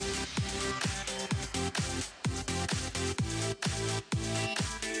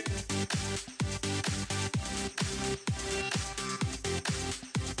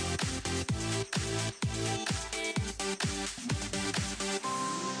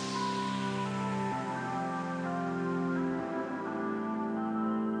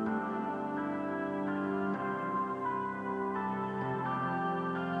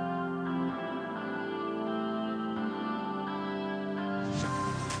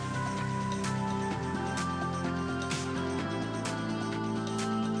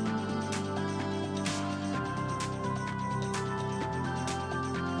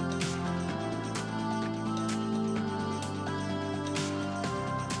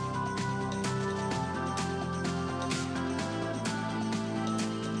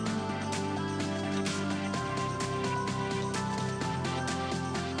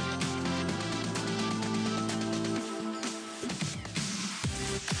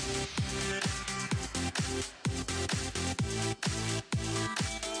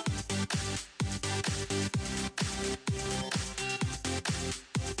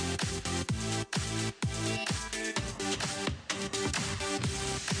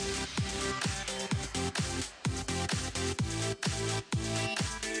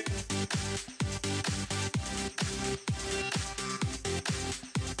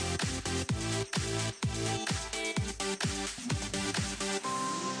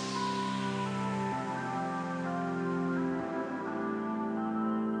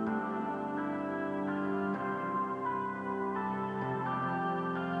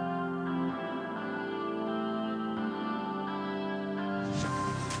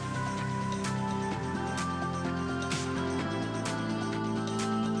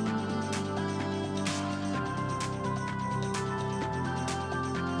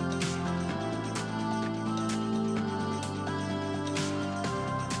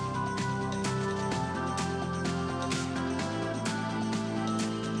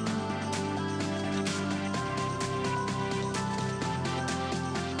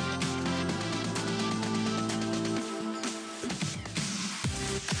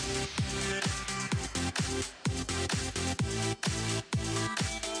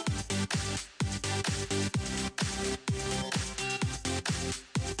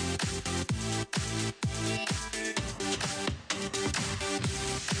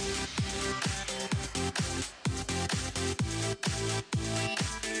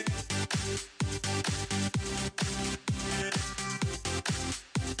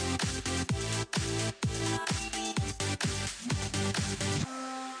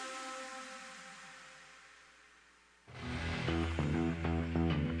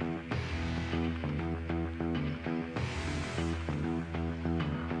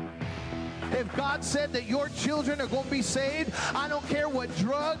If God said that your children are going to be saved, I don't care what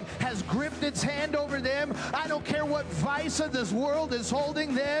drug has gripped its hand over them. I don't care what vice of this world is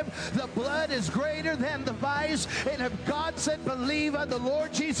holding them. The blood is greater than the vice. And if God said, believe on the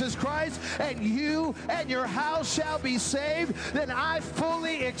Lord Jesus Christ, and you and your house shall be saved, then I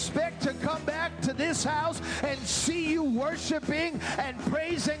fully expect to come back to this house and see you worshiping and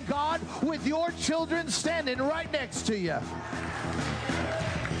praising God with your children standing right next to you.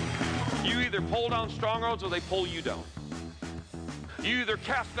 You either pull down strongholds or they pull you down. You either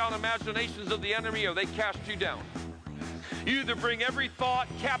cast down imaginations of the enemy or they cast you down. You either bring every thought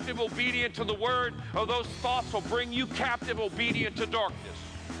captive obedient to the word, or those thoughts will bring you captive obedient to darkness.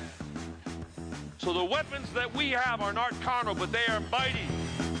 So the weapons that we have are not carnal, but they are mighty.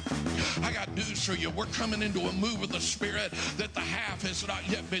 I got news for you. We're coming into a move of the Spirit that the half has not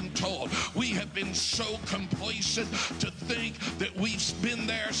yet been told. We have been so complacent to think that we've been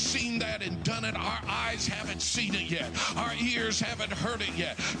there, seen that, and done it. Our eyes haven't seen it yet. Our ears haven't heard it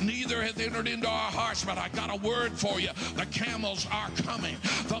yet. Neither have entered into our hearts. But I got a word for you. The camels are coming.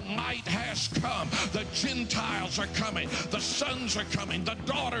 The light has come. The Gentiles are coming. The sons are coming. The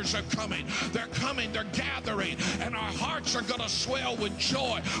daughters are coming. They're coming. They're gathering. And our hearts are going to swell with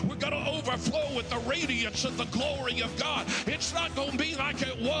joy. We're going to overflow with the radiance of the glory of God. It's not going to be like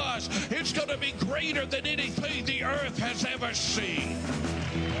it was. It's going to be greater than anything the earth has ever seen.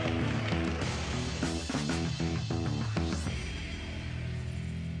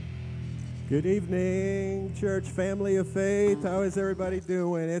 Good evening, church family of faith. How is everybody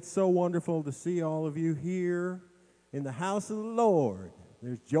doing? It's so wonderful to see all of you here in the house of the Lord.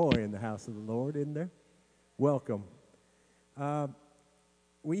 There's joy in the house of the Lord, isn't there? Welcome.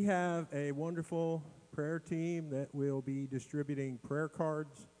 We have a wonderful prayer team that will be distributing prayer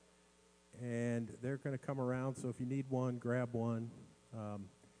cards, and they're going to come around, so if you need one, grab one.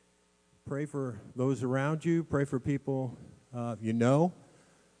 Pray for those around you. Pray for people you know.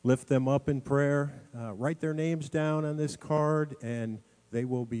 Lift them up in prayer. Write their names down on this card, and they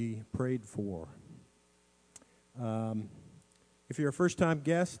will be prayed for. If you're a first-time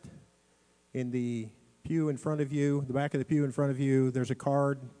guest, in the pew in front of you, the back of the pew in front of you, there's a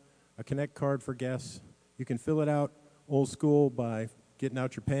card, a Connect card for guests. You can fill it out old school by getting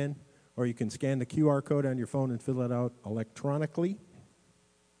out your pen, or you can scan the QR code on your phone and fill it out electronically.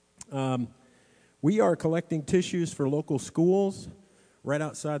 We are collecting tissues for local schools right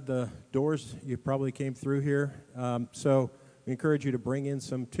outside the doors. You probably came through here. So we encourage you to bring in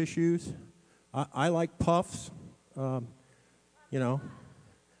some tissues. I like Puffs,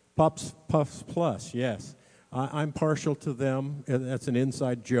 Puffs Plus, yes. I'm partial to them. That's an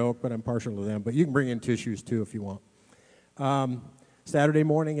inside joke, but I'm partial to them. But you can bring in tissues, too, if you want. Saturday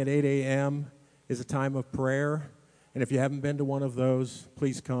morning at 8 a.m. is a time of prayer. And if you haven't been to one of those,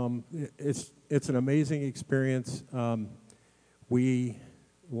 please come. It's an amazing experience. We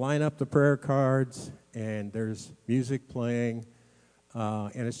line up the prayer cards, and there's music playing,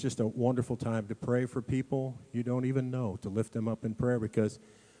 and it's just a wonderful time to pray for people you don't even know, to lift them up in prayer, because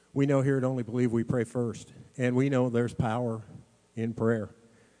we know here at Only Believe we pray first, and we know there's power in prayer.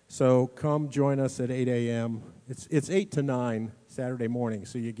 So come join us at 8 a.m. It's 8 to 9 Saturday morning,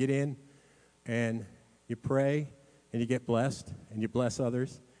 so you get in, and you pray, and you get blessed, and you bless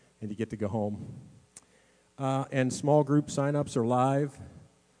others, and you get to go home. And small group sign-ups are live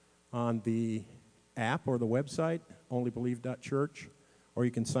on the app or the website, onlybelieve.church, or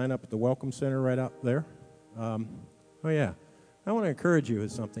you can sign up at the Welcome Center right out there. I want to encourage you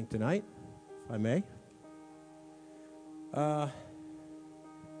with something tonight, if I may.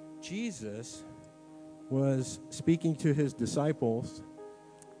 Jesus was speaking to his disciples,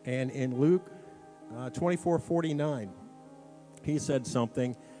 and in Luke 24:49, he said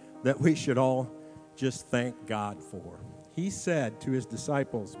something that we should all just thank God for. He said to his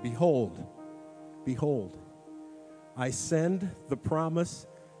disciples, "Behold, I send the promise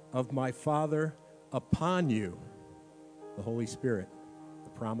of my Father upon you," the Holy Spirit, the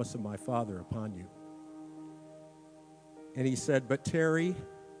promise of my Father upon you. And he said, "But tarry,"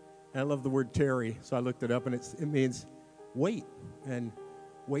 I love the word tarry, so I looked it up, and it means wait, and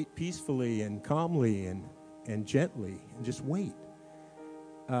wait peacefully and calmly and gently, and just wait.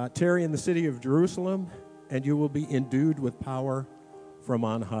 Tarry in the city of Jerusalem, and you will be endued with power from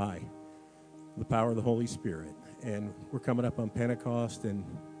on high, the power of the Holy Spirit. And we're coming up on Pentecost, and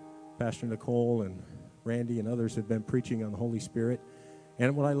Pastor Nicole and Randy and others have been preaching on the Holy Spirit.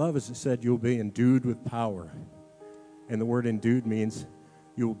 And what I love is it said you'll be endued with power. And the word endued means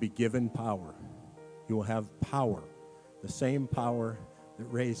you will be given power. You will have power, the same power that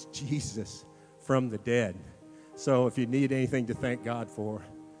raised Jesus from the dead. So if you need anything to thank God for,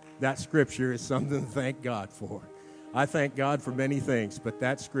 that scripture is something to thank God for. I thank God for many things, but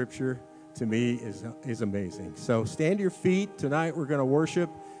that scripture to me is amazing. So stand to your feet. Tonight we're going to worship,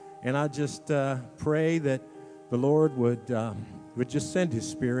 and I just pray that the Lord would just send his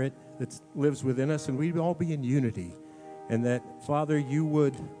Spirit that lives within us, and we'd all be in unity. And that, Father, you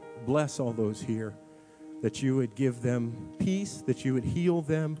would bless all those here, that you would give them peace, that you would heal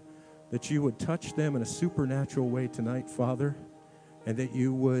them, that you would touch them in a supernatural way tonight, Father, and that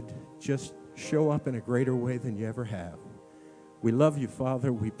you would just show up in a greater way than you ever have. We love you,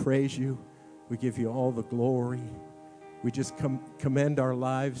 Father. We praise you. We give you all the glory. We just commend our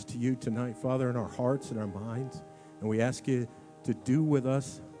lives to you tonight, Father, in our hearts and our minds. And we ask you to do with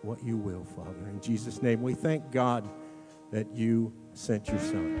us what you will, Father. In Jesus' name, we thank God that you sent your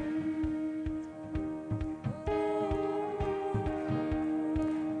Son.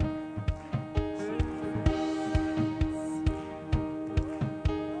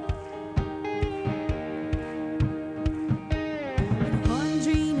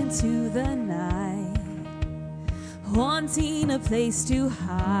 Wandering into the night, wanting a place to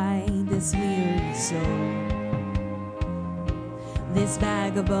hide this weird soul, this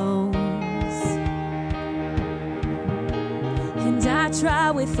bag of bones. And I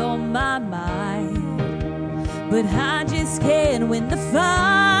try with all my might, but I just can't win the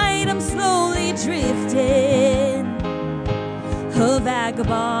fight. I'm slowly drifting, a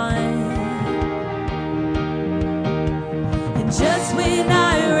vagabond. And just when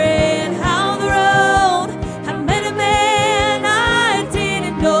I ran out the road, I met a man I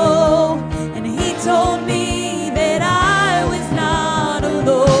didn't know, and he told me that I was not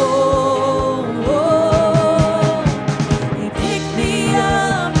alone.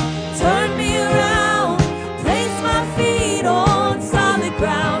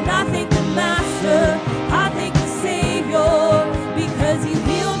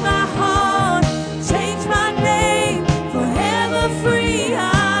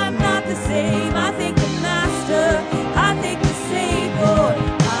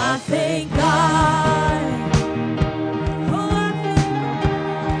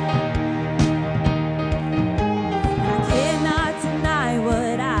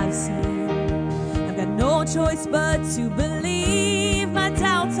 Choice but to believe. My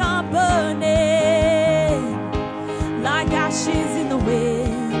doubts are burning like ashes in the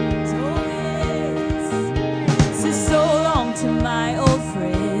wind. Oh, yes. So long to my old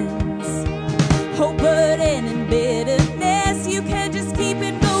friends, hope, burden, and bitterness. You can just keep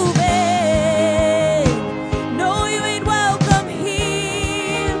it moving. No, you ain't welcome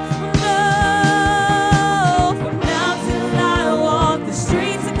here. No, from now till I walk the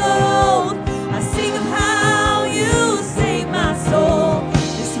streets of gold, I sing of how you say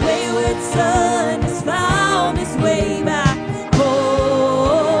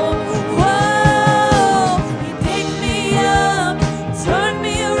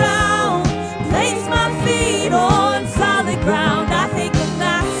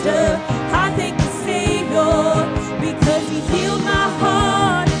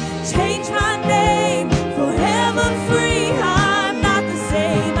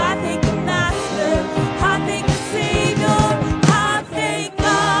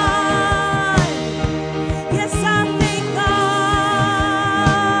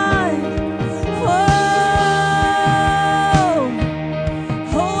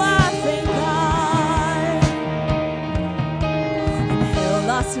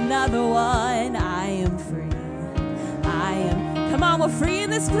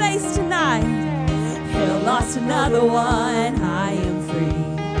lost another one. I am free.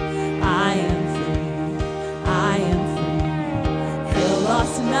 I am free. I am free. Hell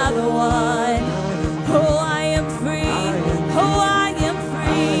lost another one. Oh, I am free. Oh, I am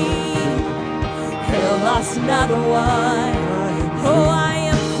free. Hell lost another one. Oh, I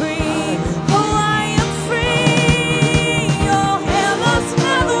am free. Oh, I am free. Oh, hell lost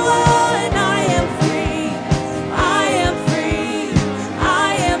another one. I am free. I am free.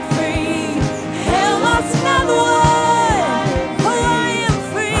 I am free. Hell lost another one. Oh, I am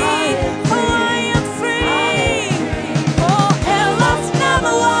free. Oh, I am free. Oh, hell lost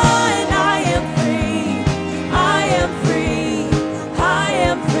another one. I am free. I am free. I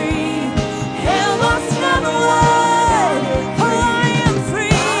am free. Hell lost another one. Oh, I am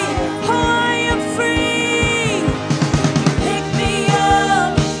free. Oh, I am free. Pick me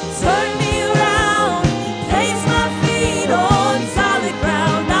up, turn me around, place my feet on solid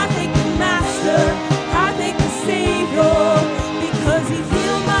ground. I thank the Master, I thank the Savior, because He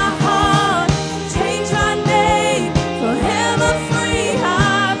healed my heart, changed my name, forever free.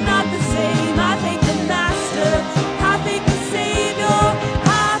 I'm not the same. I thank the Master, I thank the Savior, I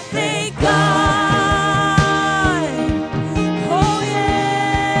thank God. Oh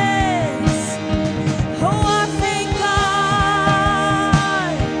yes, oh I thank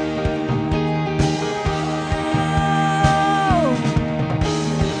God.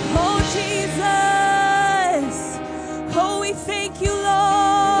 Oh Jesus, oh we thank you,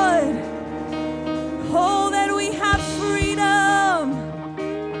 Lord. Oh that we have freedom.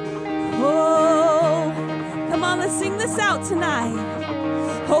 Oh, come on, let's sing this out tonight.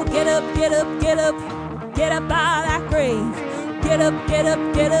 Oh, get up, get up, get up, get up out of that grave. Get up, get up,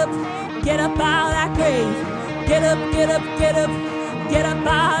 get up, get up out of that grave. Get up, get up, get up, get up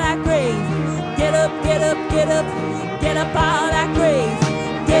out of that grave. Get up, get up, get up, get up out of that grave.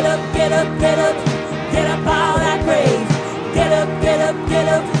 Get up, get up, get up, get up out of that grave. Get up, get up, get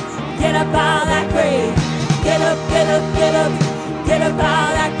up, get up out of that grave. Get up, get up, get up, get up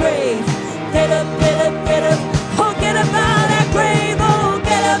out of that grave. Get up, get up, get up, oh get up out of that grave. Oh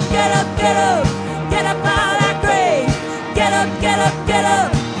get up, get up, get up, get up out of that grave. Get up, get up, get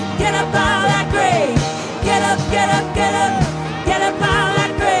up, get up out of that grave. Get up, get up, get up, get up out of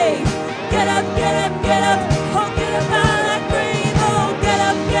that grave. Get up, get up, get up, oh get up out of that grave. Oh get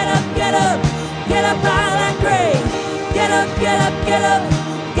up, get up, get up, get up out of that grave. Get up, get up, get up,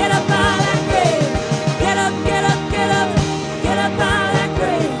 get up out of that grave. Get up, get up, get up, get up out of that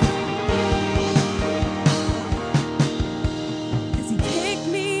grave. 'Cause He picked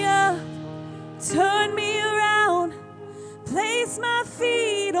me up, turned me around, place my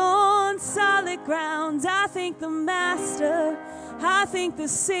feet on solid ground. I thank the Master, I thank the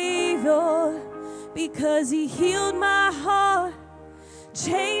Savior, because He healed my heart,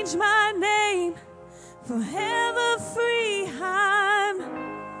 changed my name, forever free.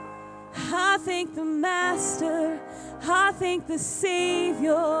 I thank the Master, I thank the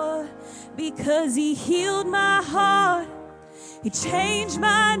Savior, because He healed my heart, He changed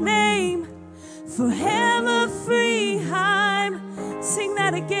my name, forever free. Sing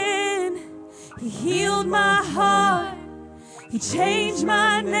that again. He healed my heart, He changed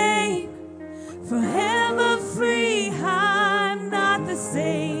my name, forever free. I'm not the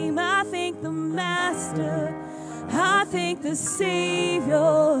same. I thank the Master, I thank the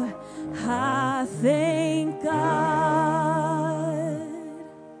Savior, I thank God.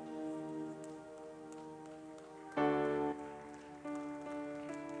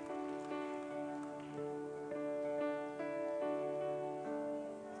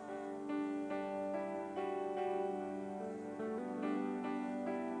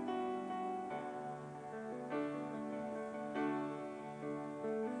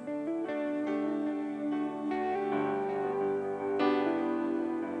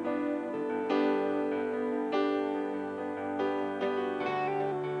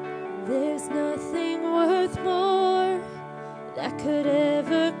 There's nothing worth more that could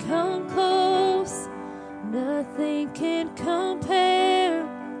ever come close. Nothing can compare.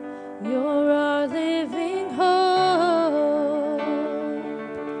 You're our living hope.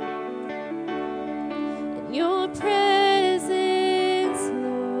 In your presence,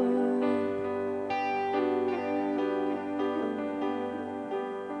 Lord,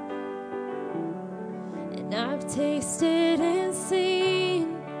 and I've tasted and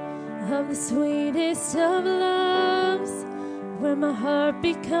seen of the sweetest of loves, where my heart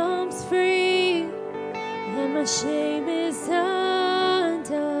becomes free and my shame is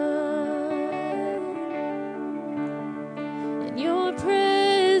undone. In your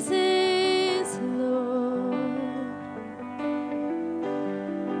presence, Lord,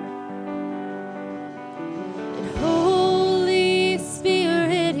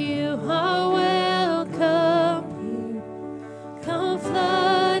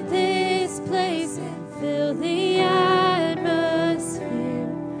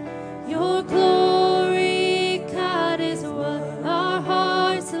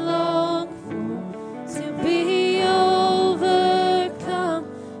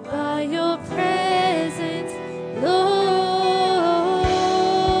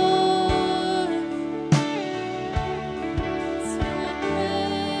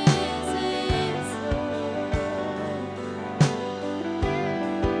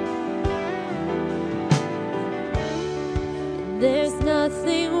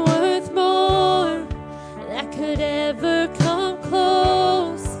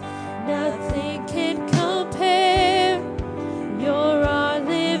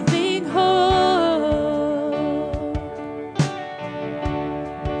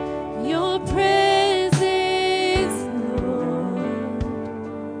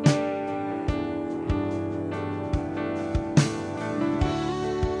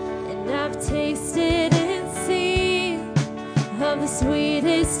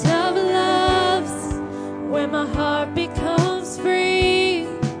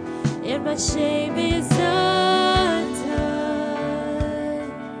 shame is undone.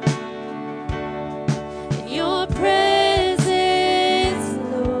 In your presence,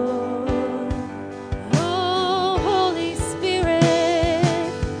 Lord. Oh, Holy Spirit,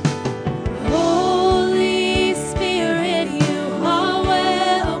 Holy Spirit, you are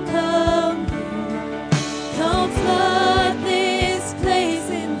welcome. Come flood this place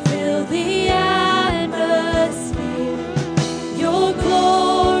and fill the atmosphere. Your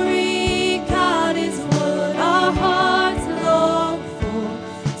glory, God, is what our hearts long for.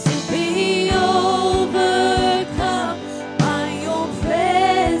 To be overcome by your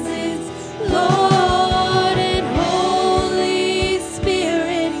presence, Lord. And Holy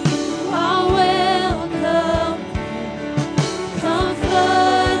Spirit, you are welcome. Come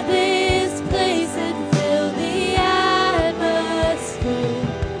flood this place and fill the atmosphere.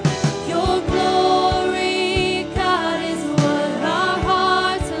 Your glory, God, is what our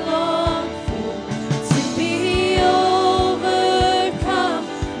hearts long for. To be overcome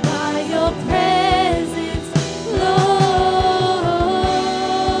by your presence, Lord.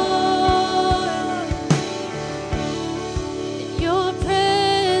 In your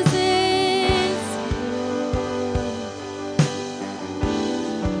presence, Lord.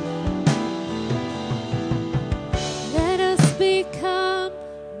 Let us become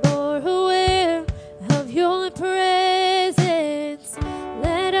more aware of your presence.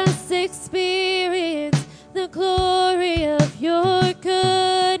 Let us experience the glory of your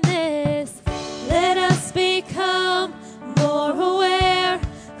goodness. Let us become more aware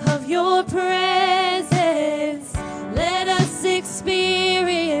of your presence. Let us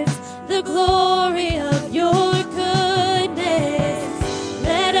experience the glory of your goodness.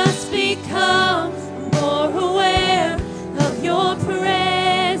 Let us become more aware of your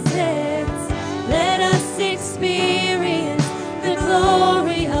presence. Let us experience the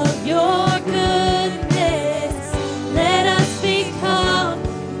glory of your goodness. Let us become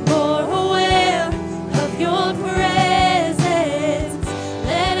more aware of your presence.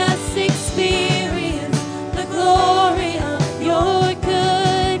 Let us experience the glory of your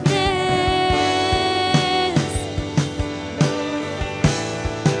goodness.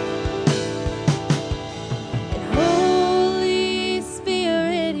 And Holy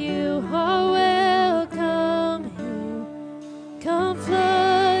Spirit, you are welcome here. Come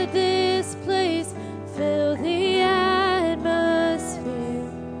flood this place, fill the atmosphere.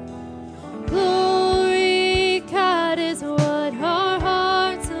 Glory, God, is what our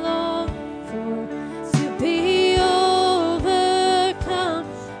hearts long for. To be overcome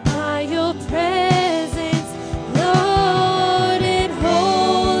by your presence, Lord. And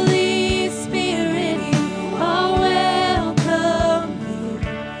Holy Spirit, you are welcome here.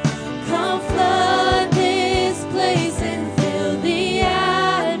 Come flood this place and fill the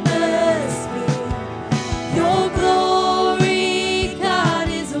atmosphere. Your glory, God,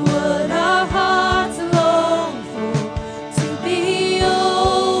 is what our hearts long for. To be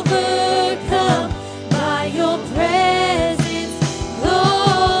overcome by your presence,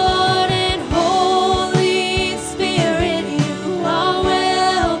 Lord. And Holy Spirit, you are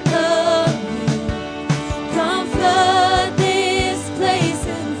welcome here. Come flood this place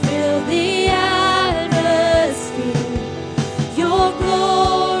and fill the atmosphere. Your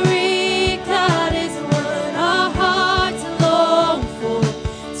glory, God, is what our hearts long for.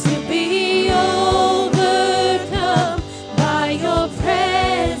 To be overcome by your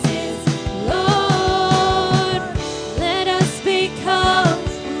presence, Lord. Let us become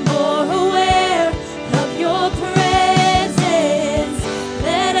more aware of your presence.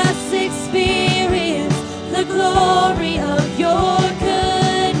 Let us experience the glory of your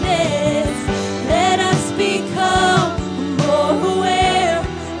goodness. Let us become more aware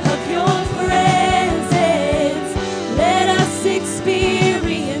of your presence. Let us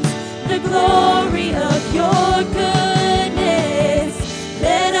experience the glory of your goodness.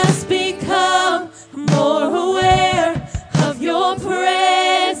 Let us become more aware of your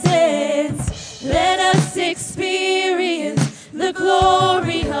presence. Let us experience the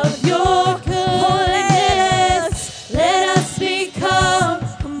glory of your goodness. Let us become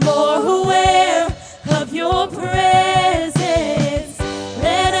more aware of your presence.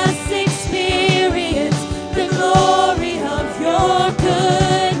 Let us experience the glory of your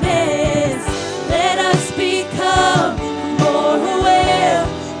goodness. Let us become more aware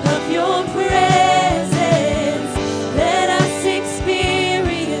of your presence. Let us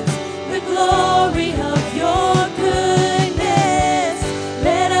experience the glory of your goodness.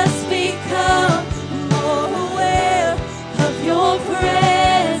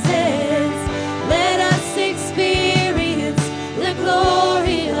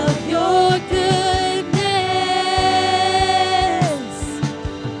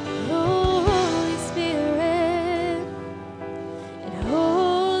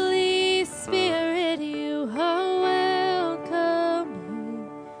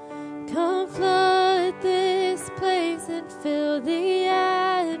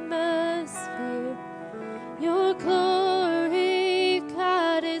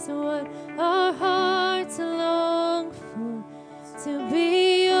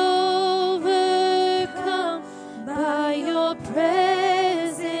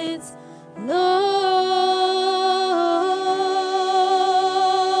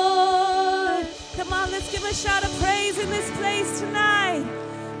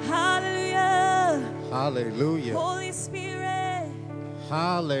 Hallelujah. Holy Spirit.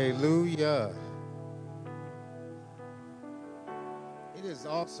 Hallelujah. It is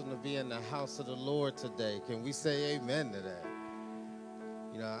awesome to be in the house of the Lord today. Can we say amen to that?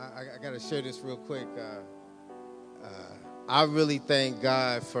 You know, I got to share this real quick. I really thank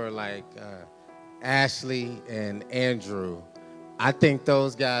God for Ashley and Andrew. I think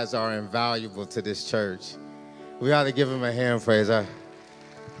those guys are invaluable to this church. We ought to give them a hand praise.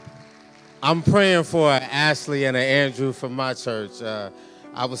 I'm praying for Ashley and Andrew from my church.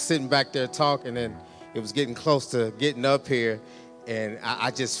 I was sitting back there talking, and it was getting close to getting up here, and I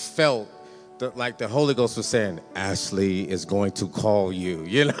just felt like the Holy Ghost was saying, Ashley is going to call you,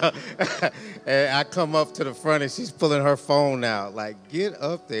 you know? And I come up to the front, and she's pulling her phone out, like, get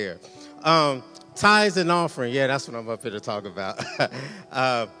up there. Tithes and offering, yeah, that's what I'm up here to talk about.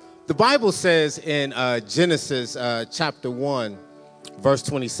 The Bible says in Genesis chapter 1, verse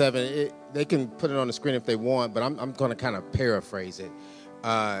 27, they can put it on the screen if they want, but I'm going to kind of paraphrase it.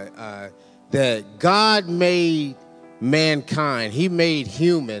 That God made mankind, he made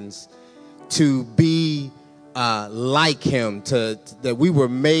humans to be like him, that we were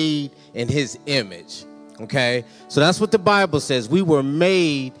made in his image, okay? So that's what the Bible says. We were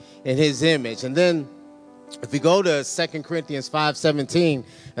made in his image. And then if we go to 2 Corinthians 5:17,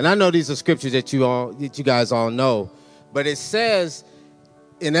 and I know these are scriptures that you guys all know, but it says,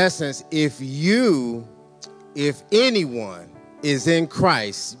 in essence, if anyone is in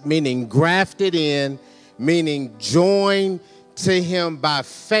Christ, meaning grafted in, meaning joined to him by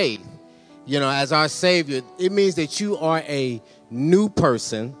faith, you know, as our Savior, it means that you are a new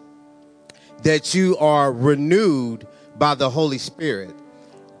person, that you are renewed by the Holy Spirit.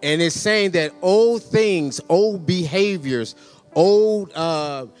 And it's saying that old things, old behaviors, old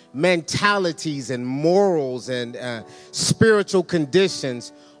mentalities and morals and spiritual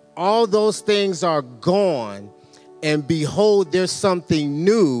conditions, all those things are gone. And behold, there's something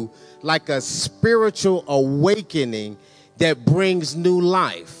new, like a spiritual awakening that brings new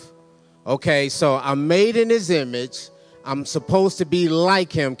life. Okay, so I'm made in his image. I'm supposed to be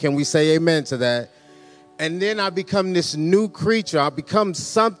like him. Can we say amen to that? And then I become this new creature. I become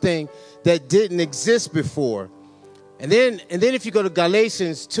something that didn't exist before. And then if you go to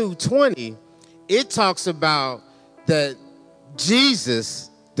Galatians 2:20, it talks about that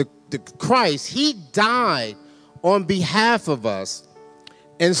Jesus, the Christ, he died on behalf of us.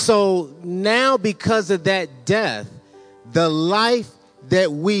 And so now, because of that death, the life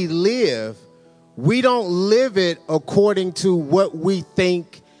that we live, we don't live it according to what we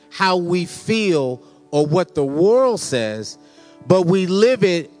think, how we feel, or what the world says, but we live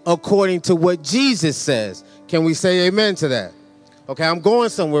it according to what Jesus says. Can we say amen to that? Okay, I'm going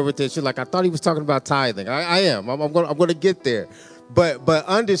somewhere with this. You're like, I thought he was talking about tithing. I am. I'm going to get there. But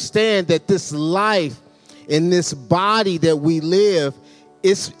understand that this life in this body that we live,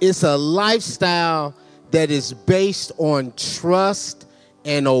 it's a lifestyle that is based on trust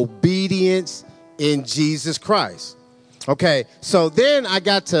and obedience in Jesus Christ. Okay, so then I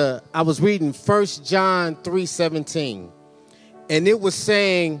was reading 1 John 3:17, and it was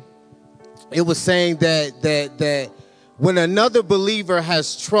saying that when another believer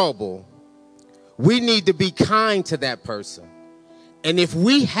has trouble, we need to be kind to that person. And if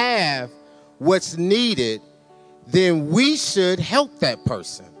we have what's needed, then we should help that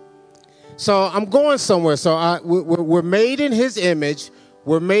person. So I'm going somewhere. So we're made in his image.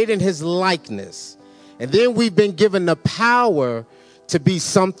 We're made in his likeness. And then we've been given the power to be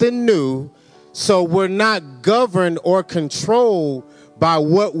something new. So we're not governed or controlled by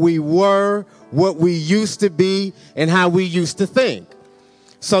what we were, what we used to be, and how we used to think.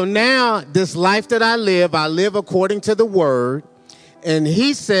 So now this life that I live according to the word. And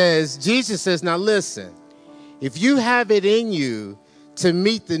Jesus says, now listen, if you have it in you to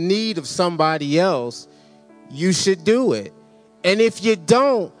meet the need of somebody else, you should do it. And if you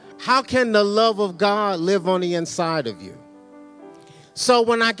don't, how can the love of God live on the inside of you? So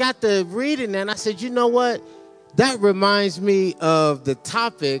when I got to reading that, I said, you know what? That reminds me of the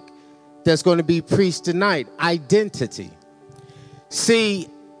topic that's going to be preached tonight, identity. See,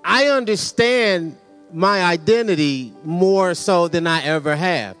 I understand my identity more so than I ever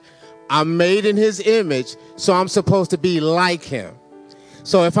have. I'm made in his image, so I'm supposed to be like him.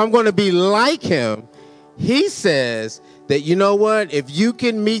 So if I'm going to be like him, he says that, you know what, if you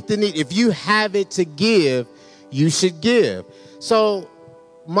can meet the need, if you have it to give, you should give. So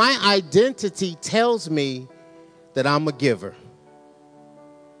my identity tells me that I'm a giver.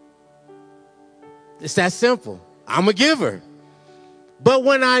 It's that simple. I'm a giver. But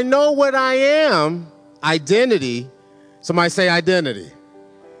when I know what I am, identity, somebody say identity.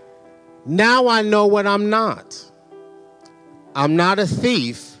 Now I know what I'm not. I'm not a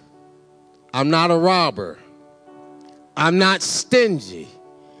thief. I'm not a robber. I'm not stingy.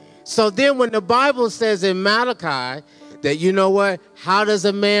 So then when the Bible says in Malachi that, you know what, how does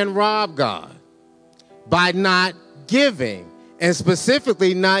a man rob God? By not giving, and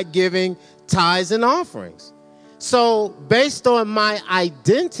specifically not giving tithes and offerings. So based on my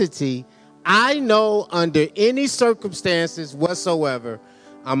identity, I know under any circumstances whatsoever,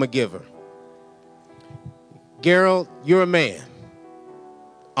 I'm a giver. Gerald, you're a man.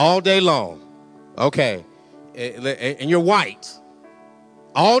 All day long. Okay. And you're white.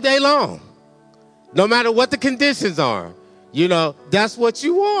 All day long. No matter what the conditions are. You know, that's what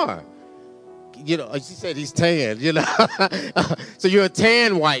you are. You know, she said he's tan, you know. So you're a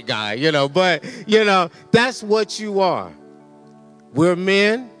tan white guy, you know. But, you know, that's what you are. We're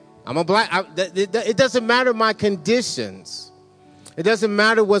men. I'm a black. It doesn't matter my conditions. It doesn't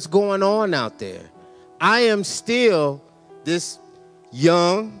matter what's going on out there. I am still this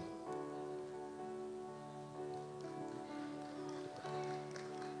young,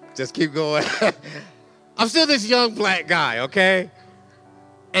 just keep going. I'm still this young black guy, okay?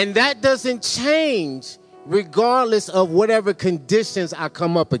 And that doesn't change regardless of whatever conditions I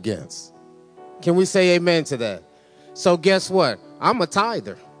come up against. Can we say amen to that? So guess what? I'm a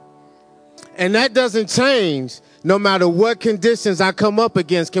tither. And that doesn't change no matter what conditions I come up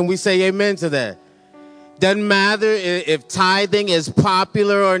against. Can we say amen to that? Doesn't matter if tithing is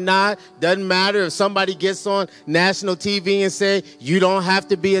popular or not. Doesn't matter if somebody gets on national TV and say, you don't have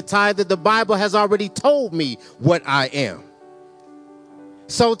to be a tither. The Bible has already told me what I am.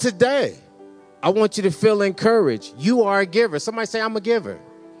 So today, I want you to feel encouraged. You are a giver. Somebody say, I'm a giver.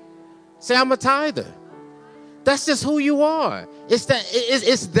 Say, I'm a tither. That's just who you are. It's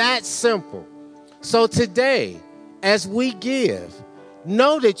that simple. So today, as we give,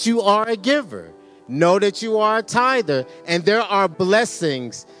 know that you are a giver. Know that you are a tither, and there are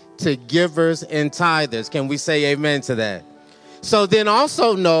blessings to givers and tithers. Can we say amen to that? So then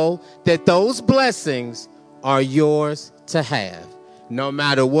also know that those blessings are yours to have, no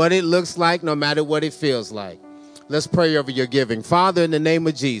matter what it looks like, no matter what it feels like. Let's pray over your giving. Father, in the name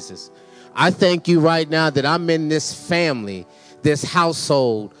of Jesus, I thank you right now that I'm in this family, this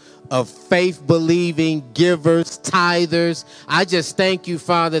household of faith-believing givers, tithers. I just thank you,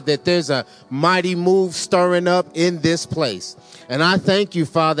 Father, that there's a mighty move stirring up in this place. And I thank you,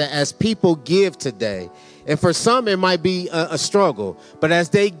 Father, as people give today. And for some, it might be a struggle. But as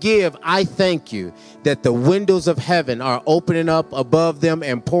they give, I thank you that the windows of heaven are opening up above them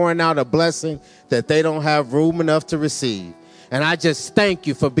and pouring out a blessing that they don't have room enough to receive. And I just thank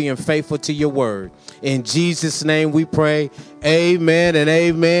you for being faithful to your word. In Jesus' name we pray. Amen and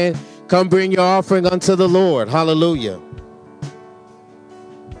amen. Come bring your offering unto the Lord. Hallelujah.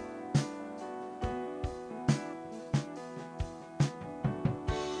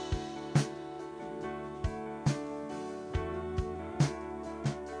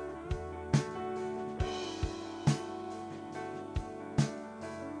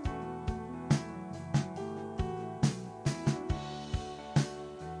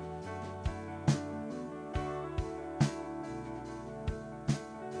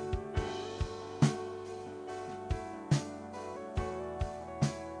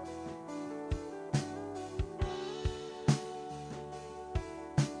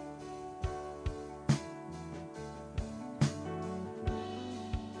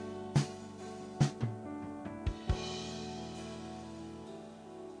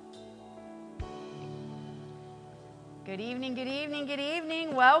 Good evening, good evening, good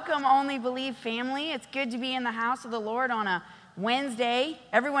evening. Welcome, Only Believe family. It's good to be in the house of the Lord on a Wednesday.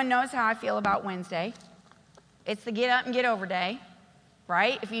 Everyone knows how I feel about Wednesday. It's the get up and get over day,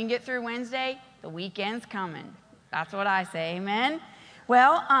 right? If you can get through Wednesday, the weekend's coming. That's what I say, amen?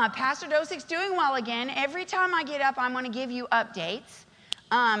 Well, Pastor Dosik's doing well again. Every time I get up, I'm going to give you updates.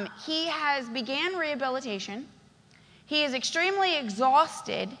 He has began rehabilitation. He is extremely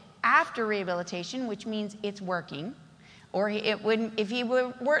exhausted after rehabilitation, which means it's working. Or it wouldn't, if they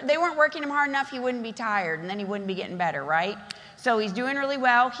weren't working him hard enough, he wouldn't be tired, and then he wouldn't be getting better, right? So he's doing really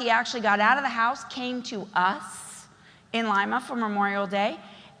well. He actually got out of the house, came to us in Lima for Memorial Day,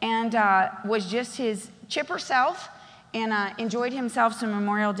 and was just his chipper self, and enjoyed himself some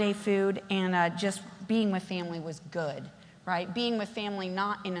Memorial Day food, and just being with family was good, right? Being with family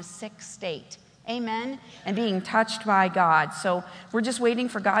not in a sick state. Amen? And being touched by God. So we're just waiting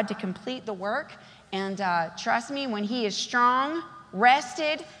for God to complete the work. And trust me, when he is strong,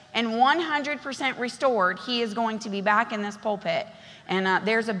 rested, and 100% restored, he is going to be back in this pulpit. And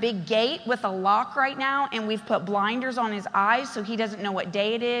there's a big gate with a lock right now, and we've put blinders on his eyes so he doesn't know what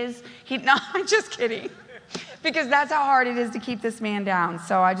day it is. No, I'm just kidding. Because that's how hard it is to keep this man down.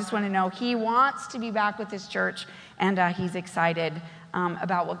 So I just want to know he wants to be back with this church, and he's excited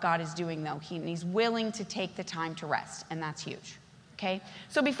about what God is doing, though. He's willing to take the time to rest, and that's huge. Okay?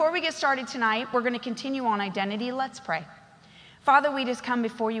 So before we get started tonight, we're going to continue on identity. Let's pray. Father, we just come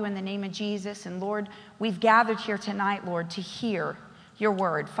before you in the name of Jesus. And Lord, we've gathered here tonight, Lord, to hear your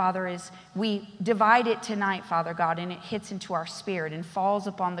word. Father, as we divide it tonight, Father God, and it hits into our spirit and falls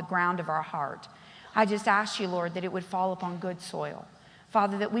upon the ground of our heart, I just ask you, Lord, that it would fall upon good soil.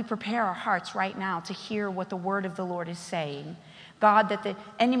 Father, that we prepare our hearts right now to hear what the word of the Lord is saying. God, that the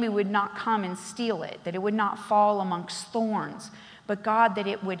enemy would not come and steal it, that it would not fall amongst thorns, but God, that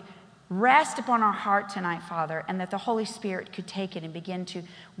it would rest upon our heart tonight, Father, and that the Holy Spirit could take it and begin to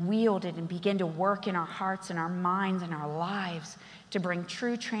wield it and begin to work in our hearts and our minds and our lives to bring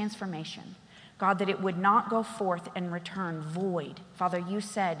true transformation. God, that it would not go forth and return void. Father, you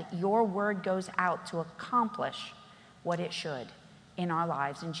said your word goes out to accomplish what it should in our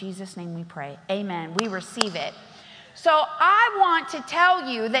lives. In Jesus' name we pray. Amen. We receive it. So I want to tell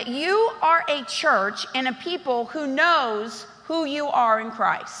you that you are a church and a people who knows who you are in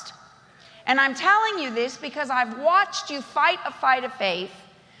Christ. And I'm telling you this because I've watched you fight a fight of faith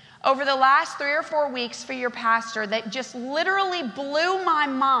over the last 3 or 4 weeks for your pastor that just literally blew my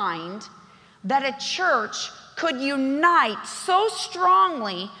mind, that a church could unite so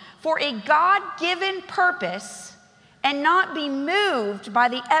strongly for a God-given purpose and not be moved by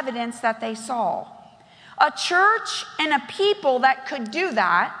the evidence that they saw. A church and a people that could do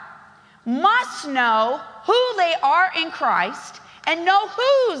that must know who they are in Christ and know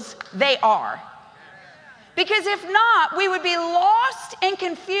whose they are. Because if not, we would be lost and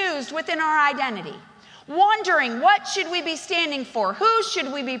confused within our identity, wondering what should we be standing for? Who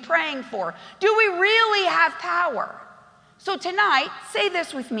should we be praying for? Do we really have power? So tonight, say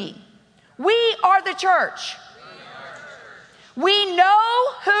this with me. We are the church. We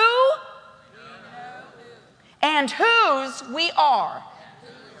know who and whose we are.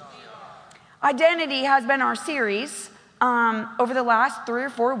 Identity has been our series over the last 3 or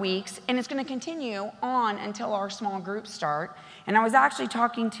 4 weeks, and it's going to continue on until our small groups start. And I was actually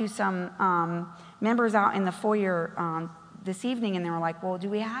talking to some members out in the foyer this evening, and they were like, well, do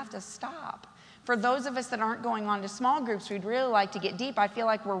we have to stop? For those of us that aren't going on to small groups, we'd really like to get deep. I feel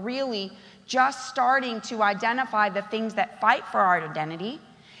like we're really just starting to identify the things that fight for our identity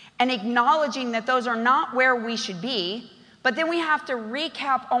and acknowledging that those are not where we should be, but then we have to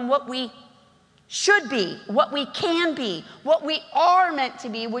recap on what we should be, what we can be, what we are meant to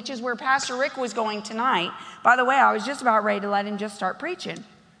be, which is where Pastor Rick was going tonight. By the way, I was just about ready to let him just start preaching.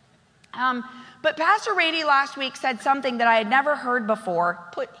 But Pastor Randy last week said something that I had never heard before,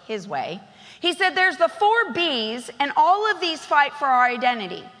 put his way. He said there's the 4 B's, and all of these fight for our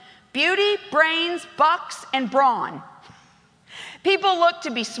identity: beauty, brains, bucks, and brawn. People look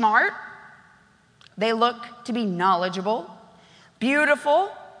to be smart. They look to be knowledgeable,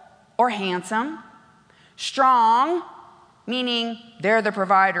 beautiful, or handsome, strong, meaning they're the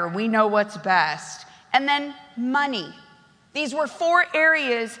provider, we know what's best, and then money. These were 4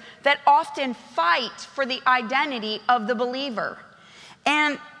 areas that often fight for the identity of the believer.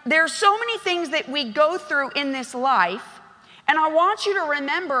 And there's so many things that we go through in this life, and I want you to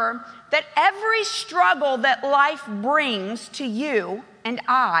remember that every struggle that life brings to you and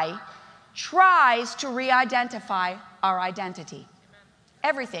I tries to re-identify our identity.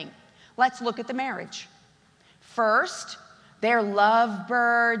 Everything. Let's look at the marriage. First, they're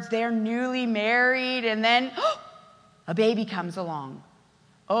lovebirds, they're newly married, and then a baby comes along.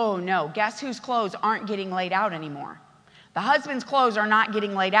 Oh no, guess whose clothes aren't getting laid out anymore? The husband's clothes are not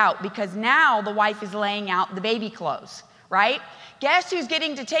getting laid out because now the wife is laying out the baby clothes, right? Guess who's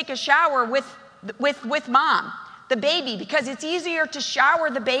getting to take a shower with mom? The baby, because it's easier to shower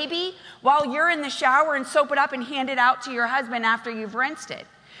the baby while you're in the shower and soap it up and hand it out to your husband after you've rinsed it.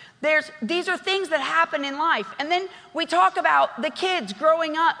 These are things that happen in life. And then we talk about the kids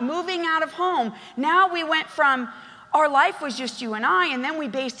growing up, moving out of home. Now we went from our life was just you and I, and then we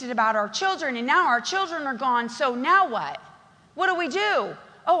based it about our children, and now our children are gone, so now what? What do?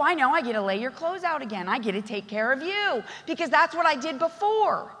 Oh, I know, I get to lay your clothes out again. I get to take care of you because that's what I did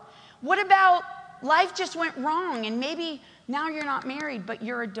before. What about life just went wrong, and maybe now you're not married, but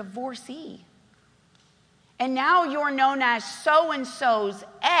you're a divorcee. And now you're known as so-and-so's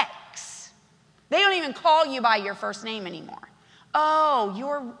ex. They don't even call you by your first name anymore. Oh,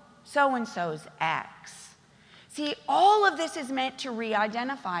 you're so-and-so's ex. See, all of this is meant to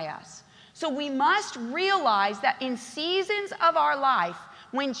re-identify us. So we must realize that in seasons of our life,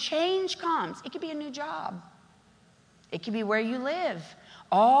 when change comes, it could be a new job. It could be where you live.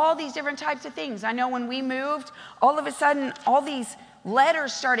 All these different types of things. I know when we moved, all of a sudden, all these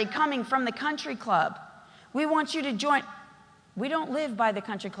letters started coming from the country club. We want you to join. We don't live by the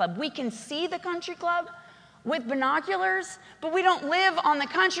country club. We can see the country club with binoculars, but we don't live on the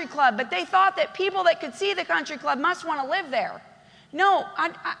country club. But they thought that people that could see the country club must want to live there. No,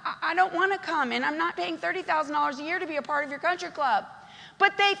 I don't want to come, and I'm not paying $30,000 a year to be a part of your country club.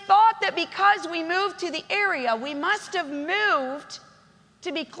 But they thought that because we moved to the area, we must have moved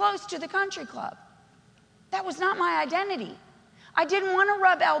to be close to the country club. That was not my identity. I didn't want to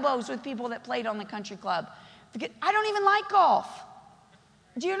rub elbows with people that played on the country club. I don't even like golf.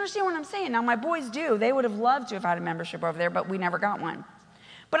 Do you understand what I'm saying? Now, my boys do. They would have loved to have had a membership over there, but we never got one.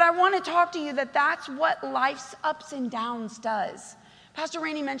 But I want to talk to you that that's what life's ups and downs does. Pastor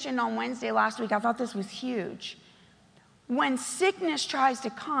Rainey mentioned on Wednesday last week, I thought this was huge. When sickness tries to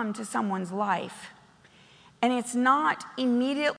come to someone's life, and it's not immediate,